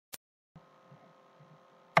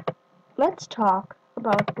Let's talk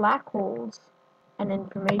about black holes and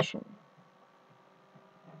information.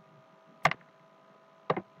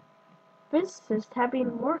 Physicists have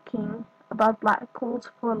been working about black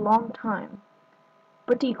holes for a long time,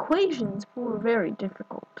 but the equations were very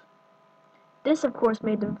difficult. This, of course,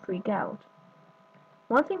 made them freak out.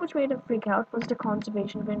 One thing which made them freak out was the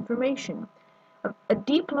conservation of information, a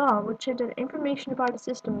deep law which said that information about a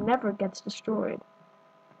system never gets destroyed.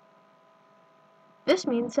 This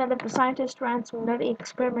means that if the scientists ran some nutty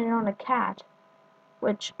experiment on a cat,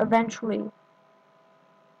 which eventually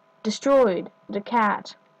destroyed the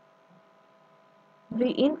cat,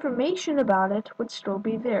 the information about it would still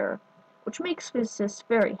be there, which makes physicists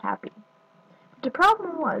very happy. But the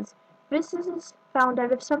problem was, physicists found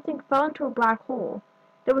that if something fell into a black hole,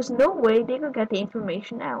 there was no way they could get the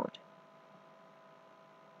information out.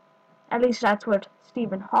 At least that's what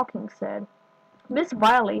Stephen Hawking said. This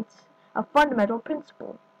violates a fundamental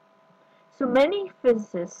principle. So many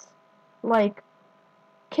physicists, like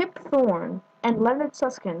Kip Thorne and Leonard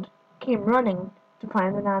Susskind, came running to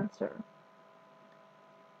find an answer.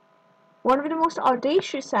 One of the most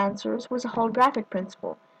audacious answers was the holographic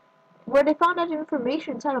principle, where they found that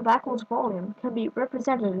information inside a black hole's volume can be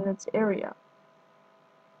represented in its area.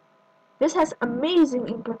 This has amazing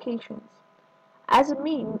implications, as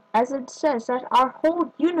it says that our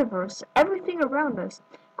whole universe, everything around us,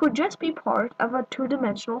 could just be part of a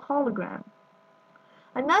two-dimensional hologram.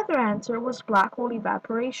 Another answer was black hole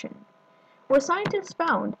evaporation, where scientists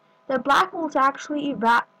found that black holes actually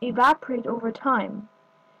evaporate over time,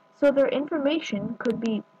 so their information could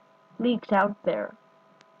be leaked out there.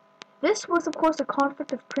 This was, of course, a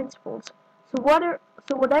conflict of principles, so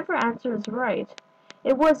whatever answer is right,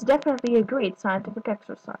 it was definitely a great scientific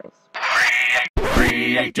exercise.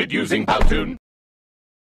 Created using Powtoon.